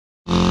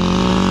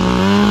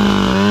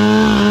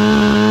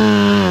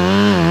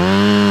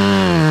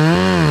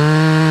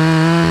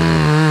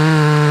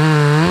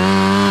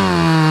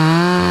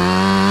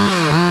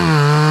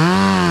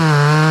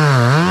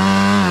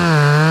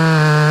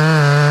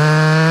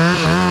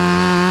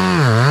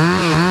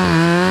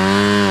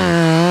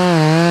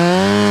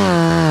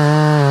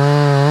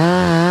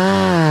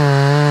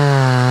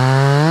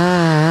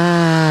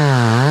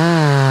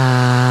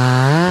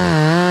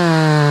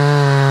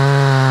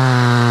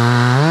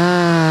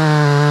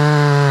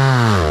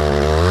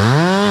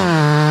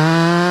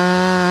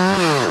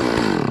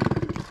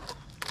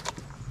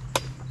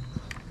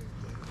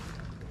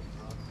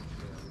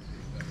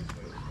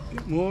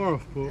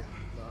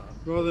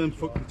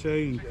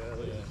chain.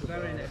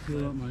 Very nice. Do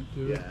that, mate.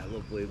 Do it. Yeah,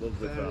 lovely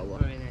fella.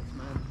 Very nice,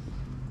 man.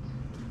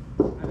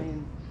 I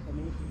mean,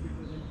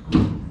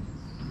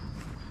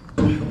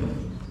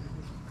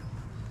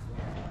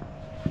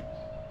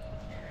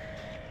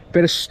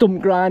 bit of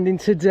stump grinding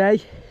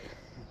today.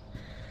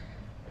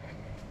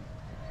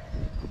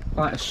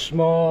 Quite a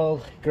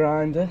small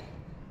grinder.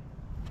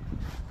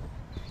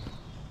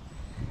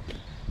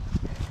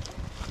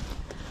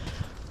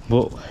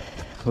 But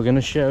we're going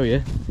to show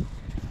you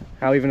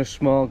how even a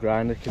small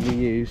grinder can be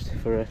used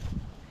for a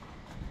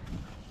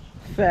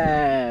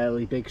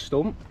fairly big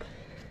stump.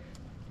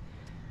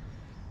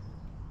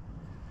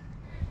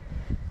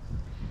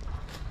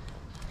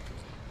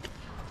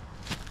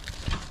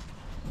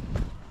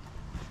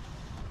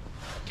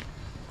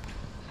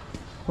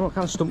 What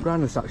kind of stump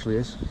grinder this actually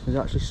is? Does it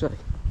actually say?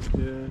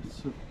 Yeah,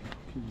 it's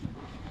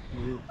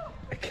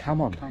A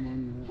Camon.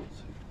 Camon, yeah.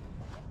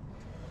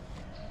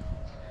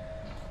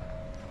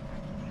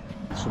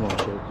 Someone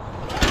shoot.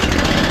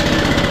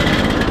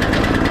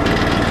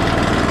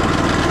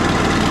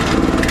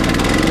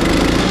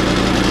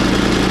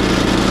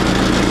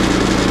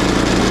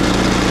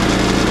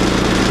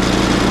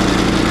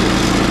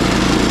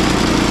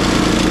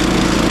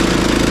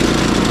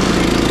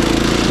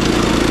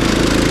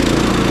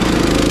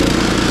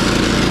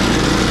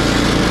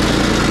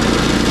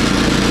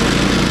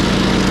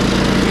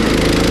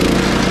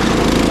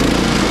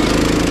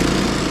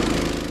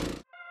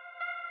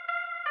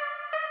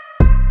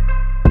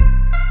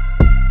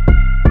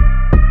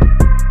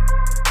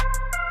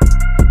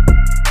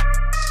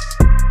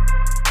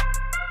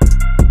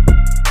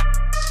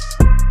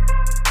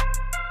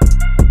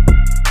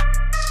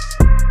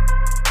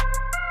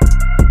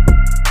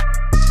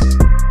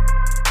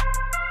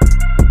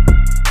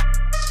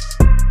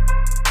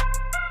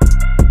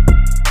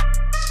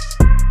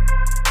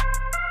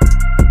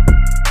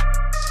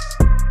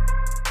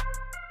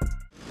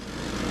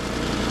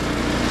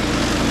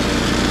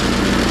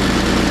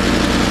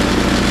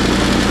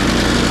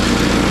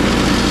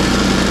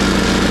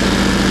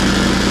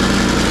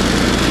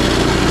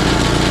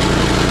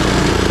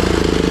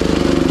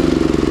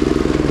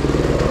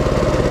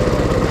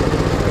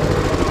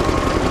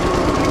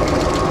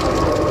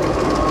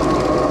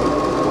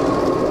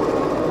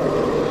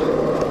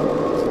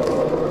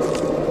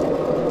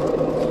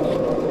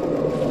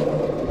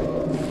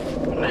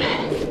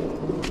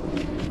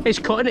 It's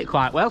cutting it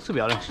quite well, to be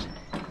honest.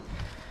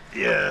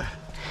 Yeah.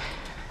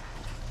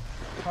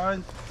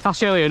 Fine. That's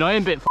the only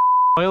annoying bit,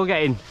 oil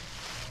getting.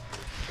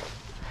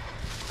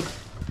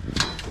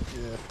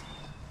 Yeah.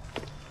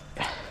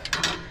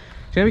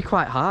 It's going to be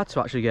quite hard to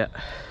actually get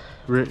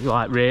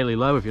like really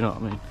low, if you know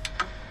what I mean.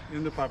 You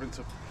end up having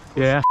to...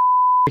 Yeah,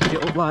 pick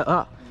it up like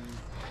that.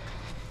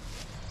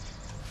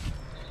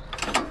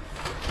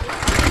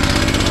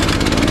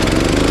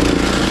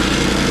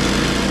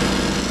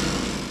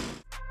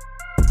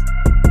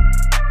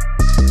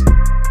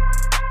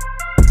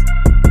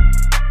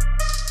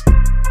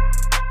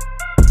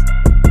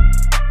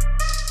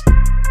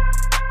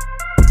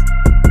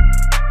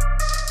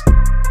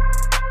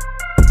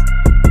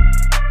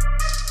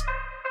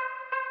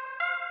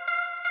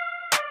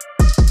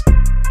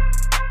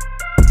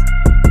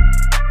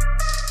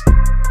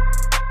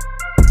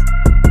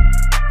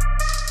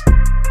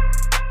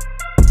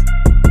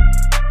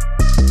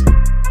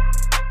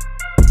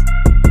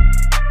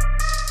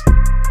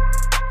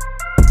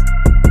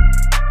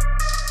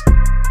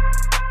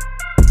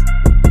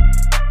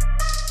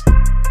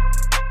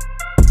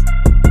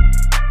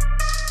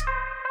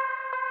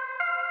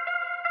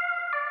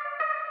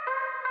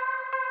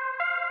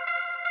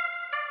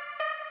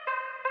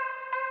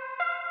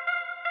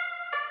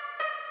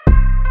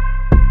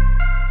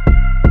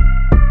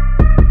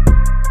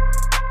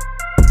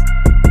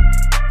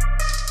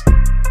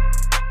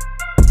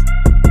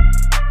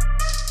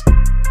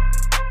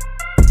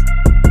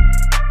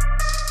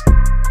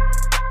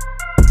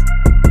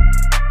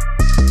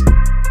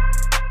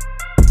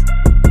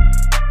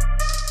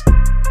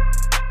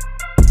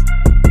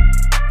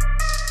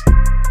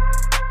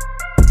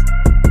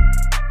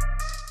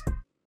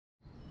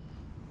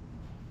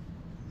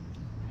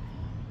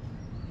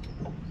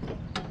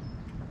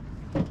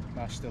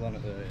 That's still on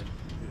it there.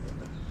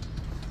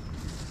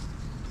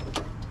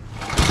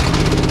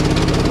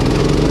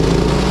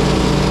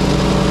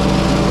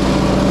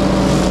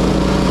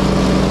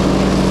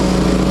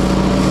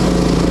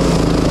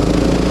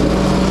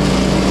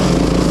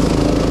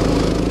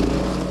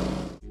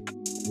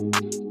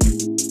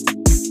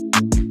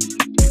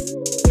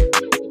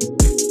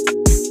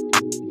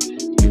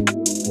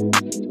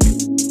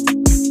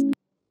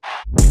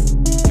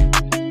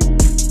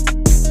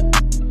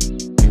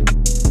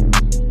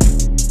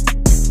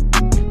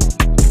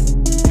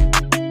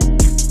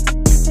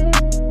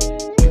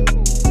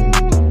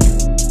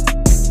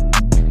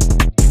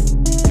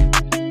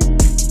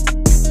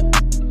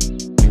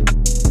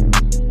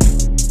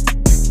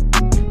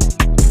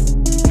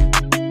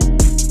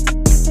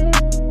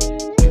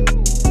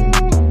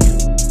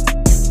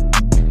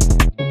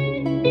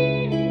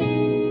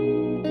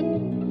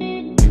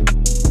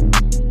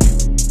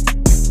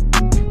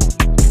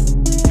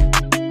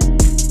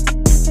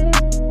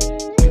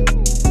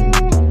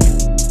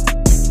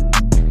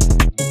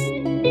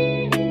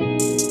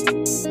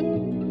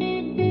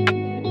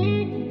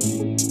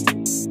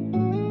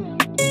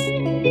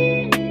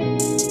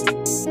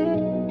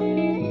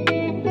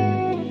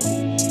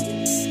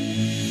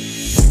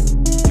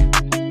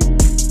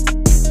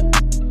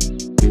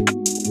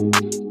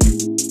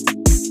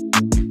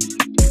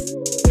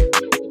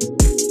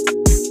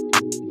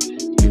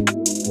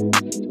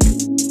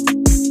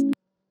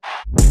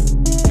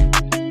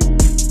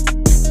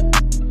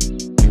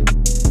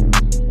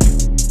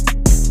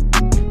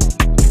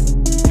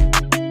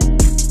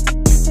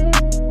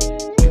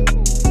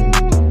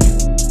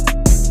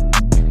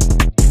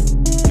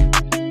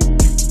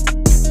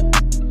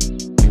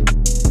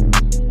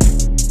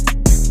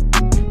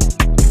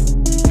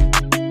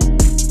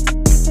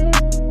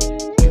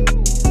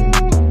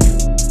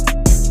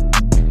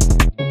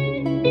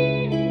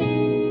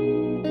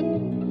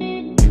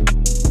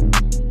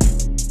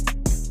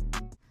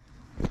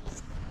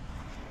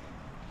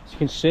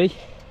 can see,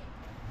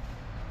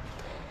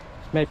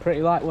 made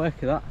pretty light work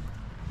of that.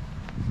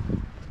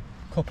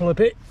 Couple of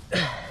bit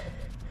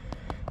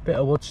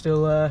of wood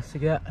still there to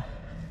get.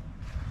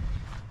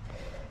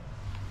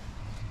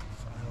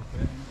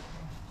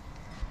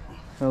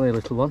 Only a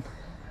little one.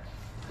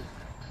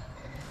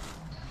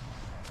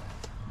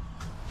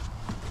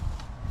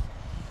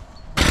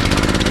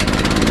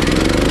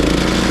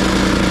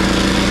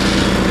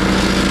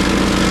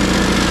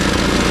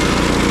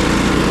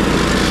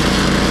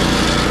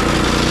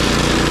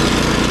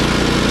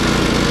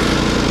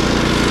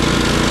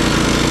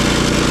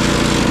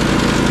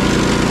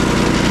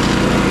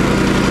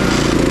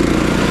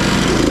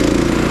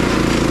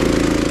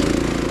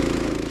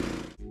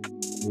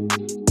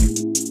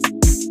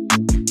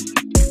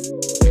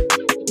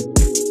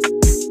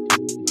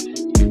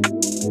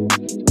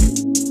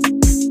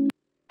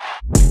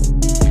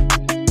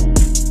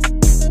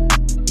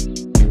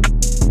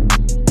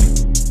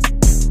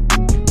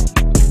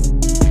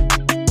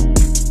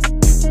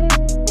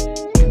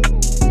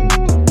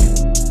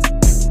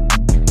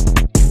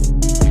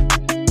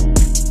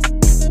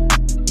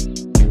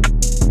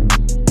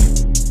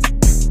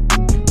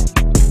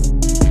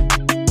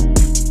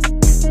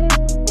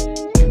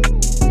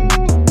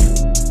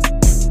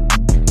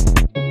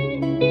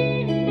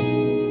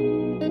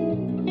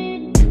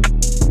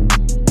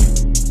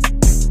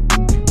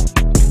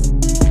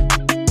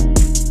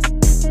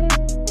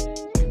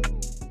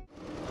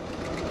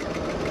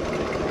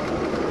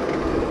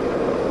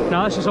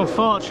 Now this is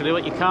unfortunately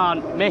what you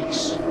can't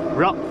miss,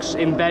 rocks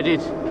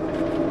embedded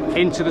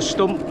into the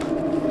stump.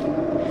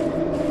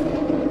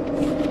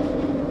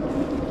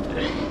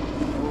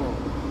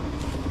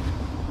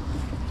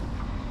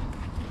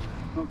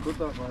 Not good,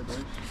 that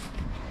vibration.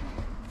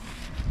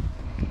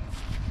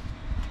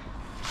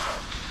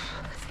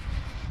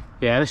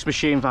 Yeah, this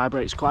machine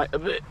vibrates quite a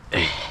bit.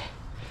 Did you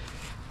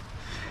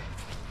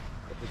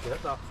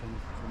get that from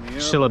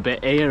here? Still a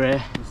bit here,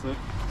 eh? Is it?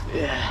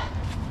 Yeah.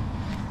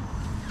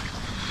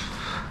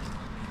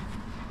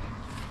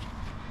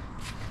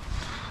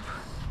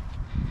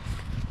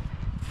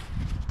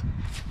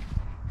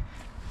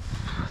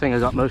 I think I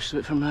got most of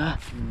it from there.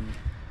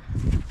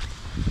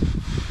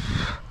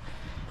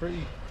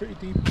 Pretty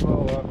deep as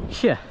well,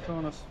 that. Yeah.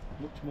 Telling us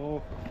much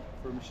more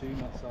for a machine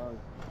that size.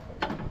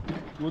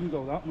 You wouldn't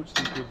go that much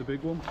deep with the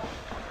big one.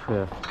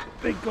 Yeah.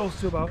 Big goes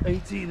to about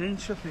 18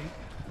 inch, I think.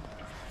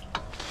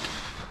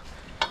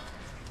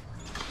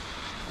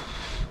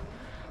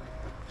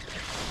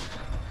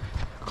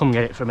 Come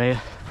get it from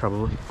here,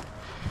 probably.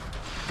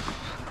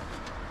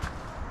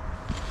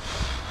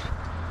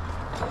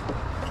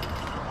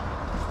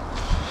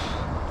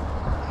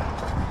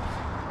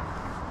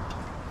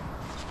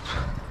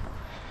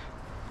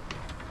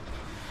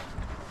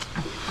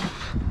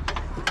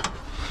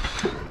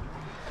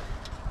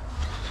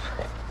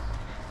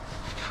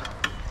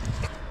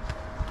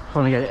 I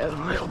want to get it a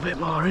little bit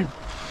more in.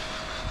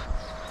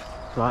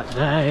 Right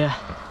there, yeah.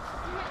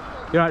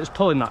 You're right, just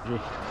pulling that, G.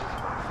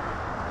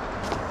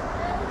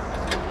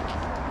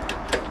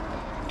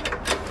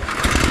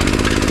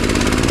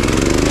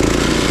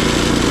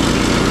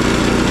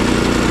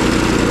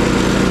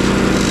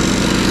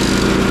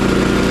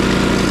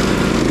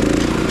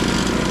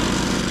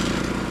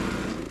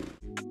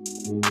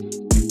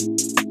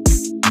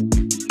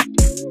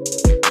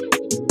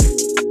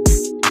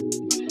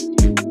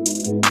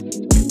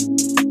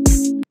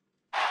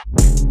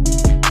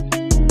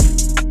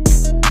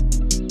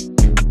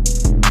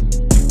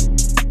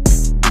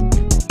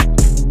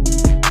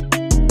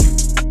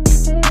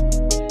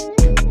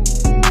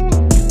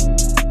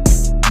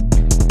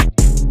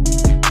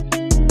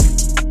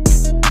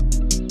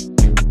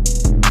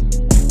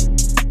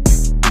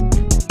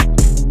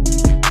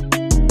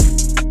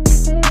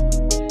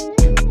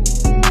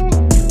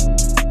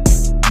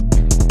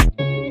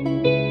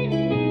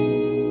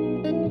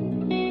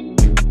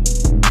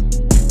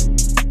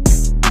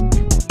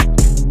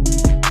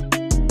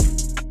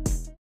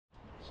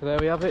 So there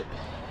we have it,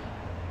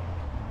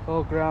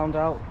 all ground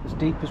out as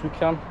deep as we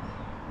can.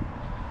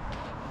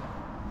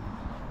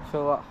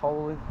 Fill that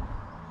hole in.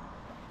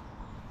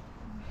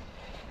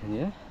 And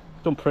yeah,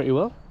 done pretty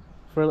well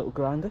for a little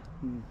grinder.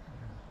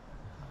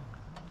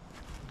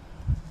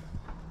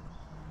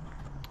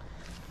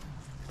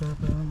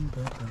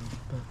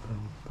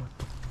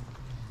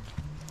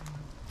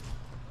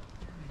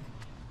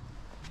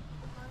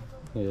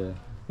 Yeah,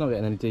 not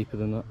getting any deeper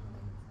than that.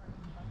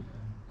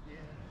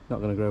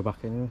 Not going to grow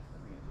back anyway.